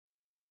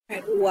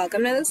Alright,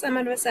 welcome to the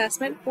summative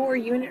assessment for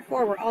Unit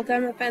 4. We're all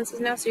done with fences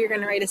now, so you're going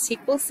to write a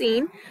sequel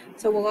scene.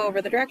 So we'll go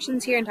over the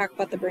directions here and talk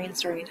about the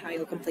brainstorming, how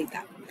you'll complete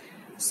that.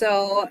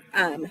 So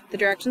the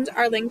directions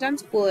are linked on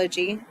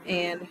Schoology,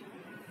 and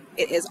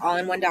it is all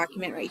in one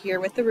document right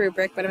here with the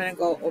rubric, but I'm going to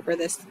go over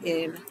this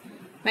in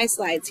my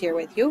slides here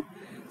with you.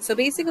 So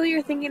basically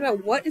you're thinking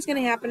about what is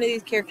going to happen to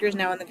these characters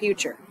now in the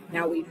future.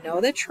 Now we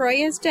know that Troy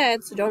is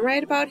dead, so don't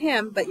write about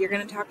him, but you're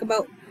going to talk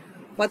about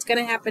what's going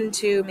to happen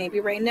to maybe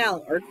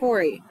Raynell or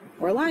Corey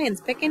or Lions.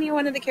 Pick any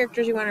one of the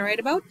characters you want to write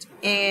about,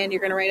 and you're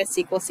going to write a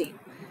sequel scene.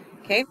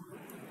 Okay?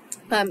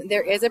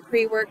 There is a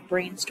pre-work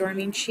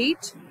brainstorming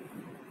sheet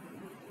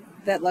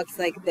that looks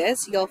like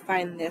this. You'll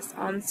find this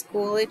on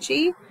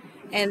Schoology,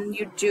 and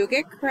you do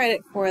get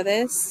credit for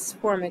this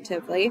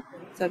formatively.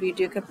 So if you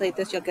do complete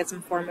this, you'll get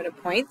some formative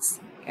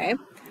points. Okay?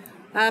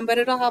 But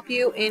it'll help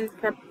you in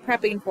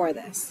prepping for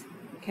this.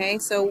 Okay,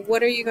 so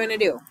what are you going to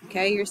do?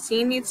 Okay, your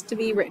scene needs to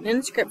be written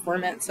in script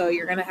format, so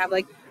you're going to have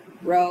like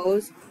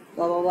rows,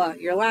 blah, blah, blah.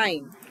 You're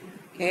lying.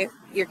 Okay,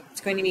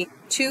 it's going to be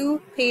 2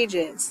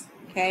 pages.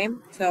 Okay,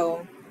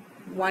 so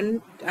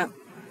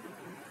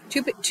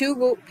two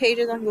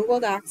pages on Google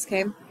Docs.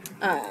 Okay,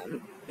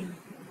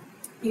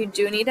 you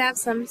do need to have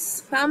some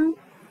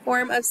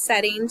form of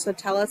setting, so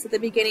tell us at the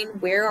beginning,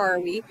 where are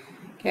we?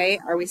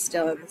 Okay, are we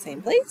still in the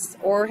same place,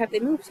 or have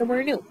they moved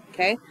somewhere new?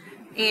 Okay.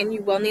 And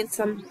you will need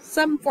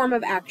some form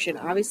of action.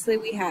 Obviously,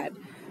 we had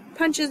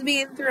punches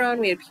being thrown.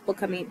 We had people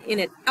coming in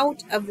and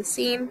out of the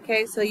scene.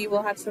 Okay, so you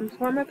will have some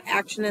form of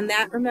action, and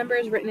that, remember,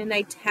 is written in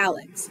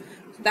italics.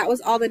 So that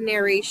was all the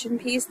narration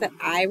piece that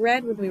I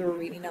read when we were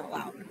reading out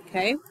loud.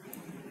 Okay,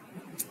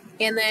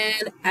 and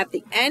then at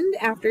the end,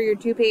 after your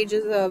 2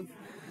 pages of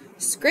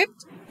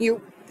script,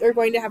 you are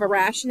going to have a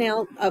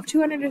rationale of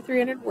 200 to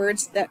 300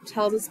 words that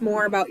tells us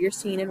more about your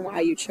scene and why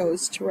you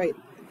chose to write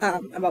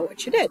about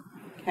what you did.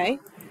 Okay.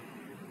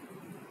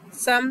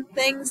 Some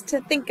things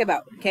to think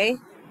about, okay?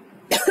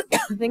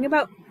 Think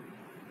about,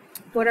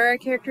 what are our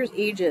characters'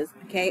 ages,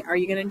 okay? Are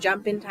you going to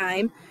jump in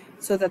time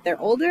so that they're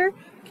older?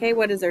 Okay,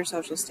 what is their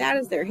social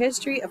status, their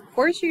history? Of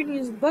course you're going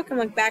to use the book and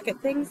look back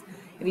at things.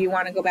 If you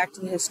want to go back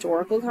to the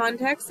historical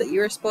context that you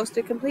were supposed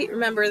to complete,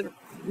 remember,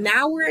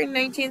 now we're in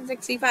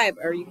 1965.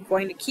 Are you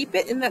going to keep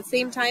it in that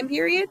same time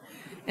period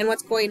and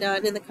what's going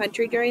on in the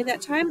country during that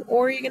time,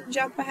 or are you going to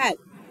jump ahead?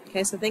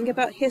 Okay, so think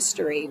about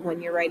history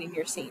when you're writing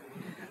your scene.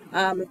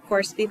 Of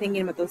course, be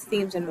thinking about those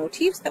themes and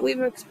motifs that we've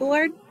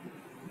explored.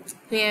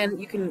 And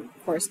you can,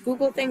 of course,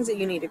 Google things that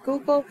you need to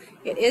Google.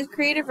 It is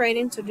creative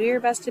writing, so do your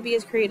best to be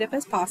as creative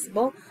as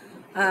possible.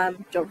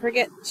 Don't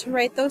forget to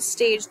write those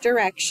stage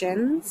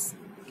directions,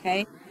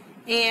 okay?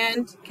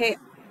 And, okay,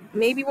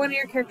 maybe one of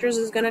your characters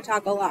is going to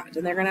talk a lot,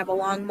 and they're going to have a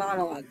long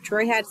monologue.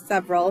 Troy had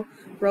several.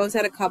 Rose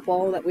had a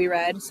couple that we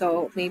read,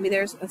 so maybe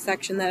there's a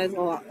section that is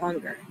a lot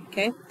longer,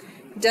 okay?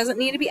 It doesn't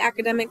need to be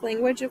academic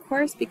language, of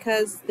course,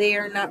 because they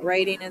are not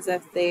writing as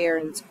if they are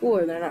in school,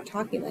 or they're not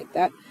talking like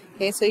that.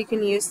 Okay, so you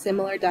can use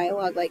similar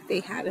dialogue like they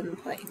had in the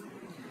play.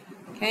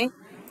 Okay,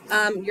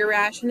 your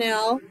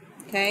rationale,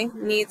 okay,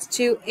 needs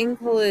to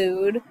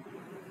include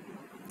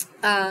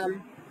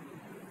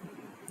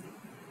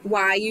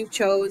why you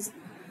chose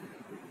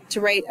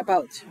to write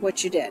about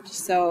what you did.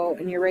 So,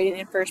 and you're writing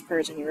in first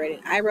person. You're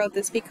writing, I wrote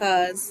this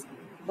because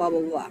blah,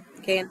 blah, blah.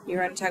 Okay, and you're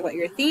going to talk about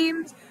your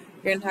themes.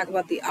 You're going to talk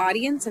about the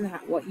audience and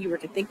what you were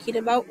thinking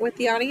about with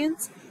the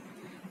audience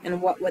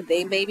and what would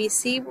they maybe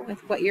see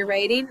with what you're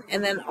writing,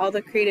 and then all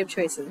the creative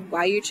choices,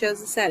 why you chose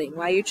the setting,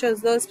 why you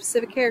chose those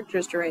specific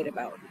characters to write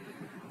about,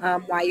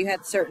 why you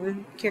had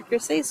certain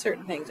characters say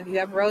certain things. If you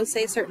have Rose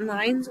say certain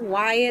lines,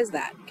 why is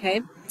that,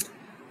 okay?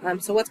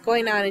 So what's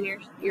going on in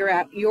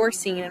your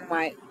scene, and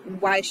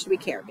why should we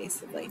care,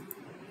 basically,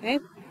 okay?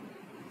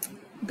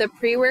 The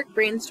pre-work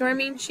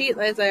brainstorming sheet,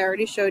 as I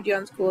already showed you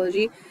on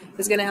Schoology,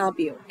 is going to help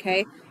you,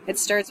 okay? It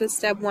starts with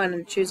step 1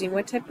 and choosing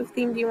what type of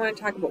theme do you want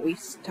to talk about. We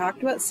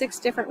talked about 6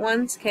 different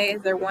ones, okay?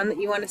 Is there one that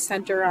you want to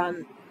center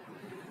on,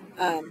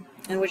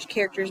 and which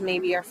characters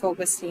maybe are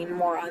focusing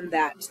more on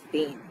that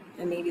theme?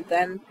 And maybe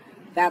then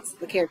that's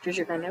the characters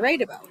you're going to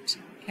write about,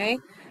 okay?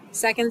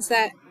 Second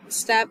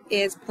step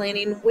is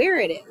planning where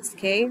it is,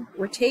 okay?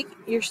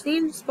 Your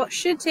scene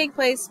should take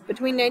place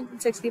between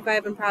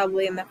 1965 and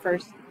probably in the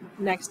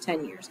next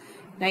 10 years.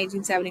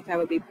 1975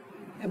 would be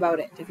about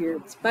it. If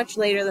you're much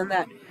later than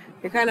that,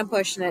 you're kind of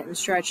pushing it and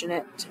stretching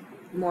it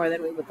more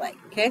than we would like,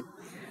 okay?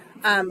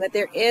 But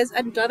there is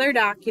another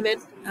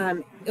document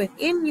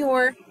within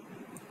your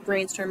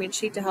brainstorming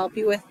sheet to help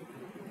you with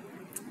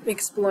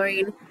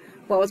exploring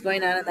what was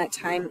going on in that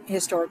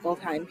historical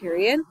time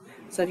period.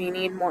 So if you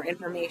need more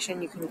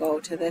information, you can go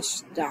to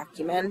this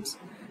document,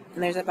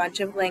 and there's a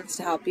bunch of links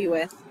to help you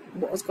with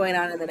what was going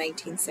on in the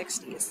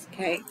 1960s,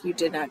 okay? If you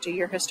did not do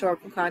your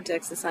historical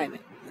context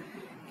assignment,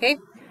 okay?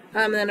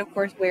 And then, of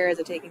course, where is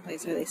it taking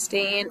place? Are they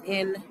staying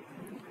in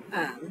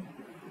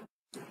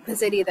the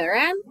city they're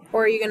in,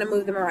 or are you going to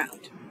move them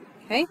around?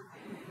 Okay.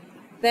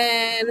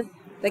 Then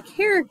the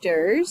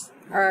characters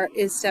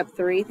is step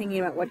 3, thinking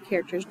about what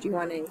characters do you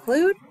want to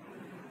include,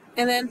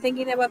 and then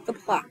thinking about the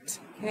plot.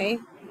 Okay.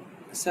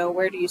 So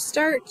where do you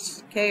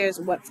start? Okay, is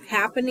what's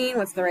happening?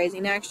 What's the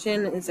rising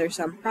action? Is there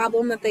some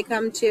problem that they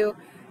come to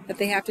that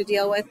they have to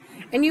deal with?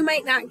 And you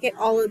might not get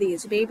all of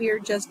these. Maybe you're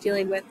just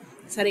dealing with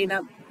setting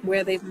up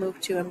where they've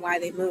moved to and why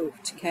they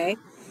moved, okay?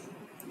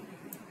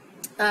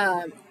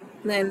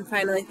 Then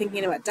finally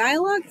thinking about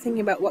dialogue,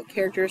 thinking about what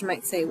characters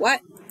might say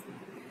what,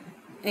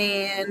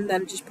 and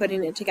then just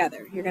putting it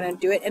together. You're going to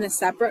do it in a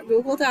separate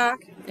Google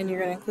Doc, and you're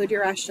going to include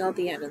your rationale at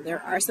the end. And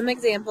there are some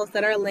examples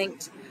that are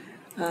linked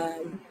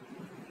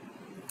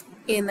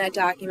in that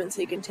document,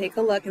 so you can take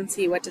a look and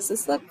see what does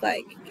this look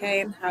like,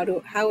 okay, and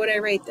how would I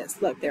rate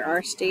this. Look, there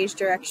are stage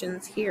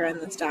directions here in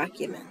this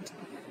document,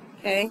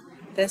 okay.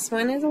 This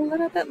one is a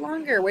little bit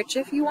longer, which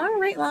if you want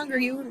to write longer,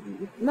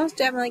 you most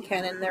definitely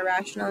can, and the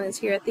rationale is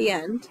here at the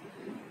end,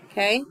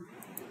 okay.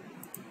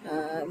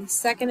 The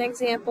second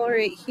example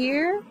right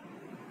here,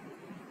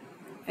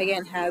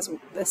 again, has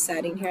the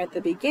setting here at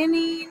the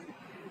beginning.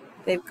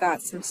 They've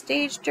got some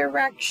stage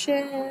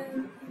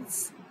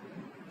directions.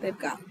 They've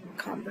got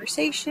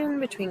conversation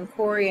between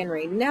Corey and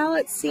Raynell,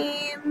 it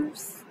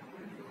seems.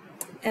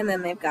 And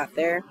then they've got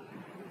their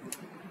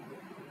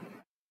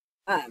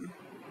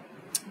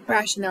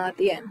rationale at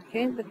the end.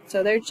 Okay,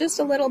 so they're just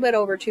a little bit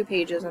over 2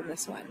 pages on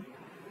this one.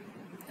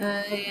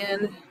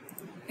 And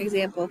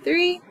example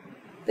 3,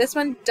 this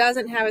one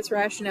doesn't have its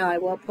rationale. I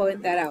will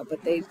point that out,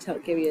 but they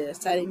give you the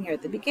setting here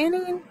at the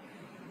beginning.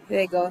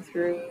 They go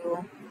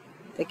through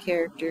the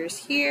characters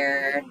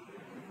here.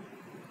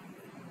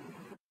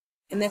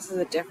 And this is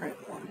a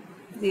different one.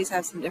 These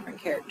have some different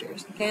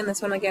characters. Okay, and this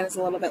one again is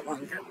a little bit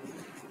longer.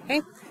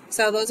 Okay,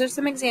 so those are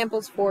some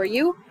examples for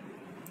you.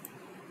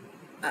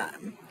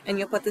 And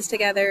you'll put this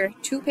together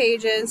 2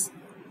 pages.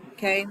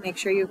 Okay, make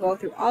sure you go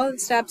through all of the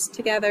steps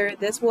together.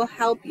 This will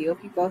help you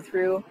if you go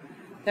through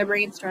the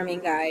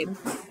brainstorming guide.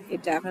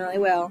 It definitely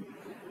will.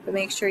 But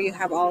make sure you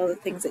have all of the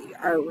things that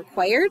are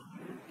required.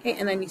 Okay,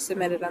 and then you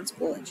submit it on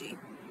Schoology.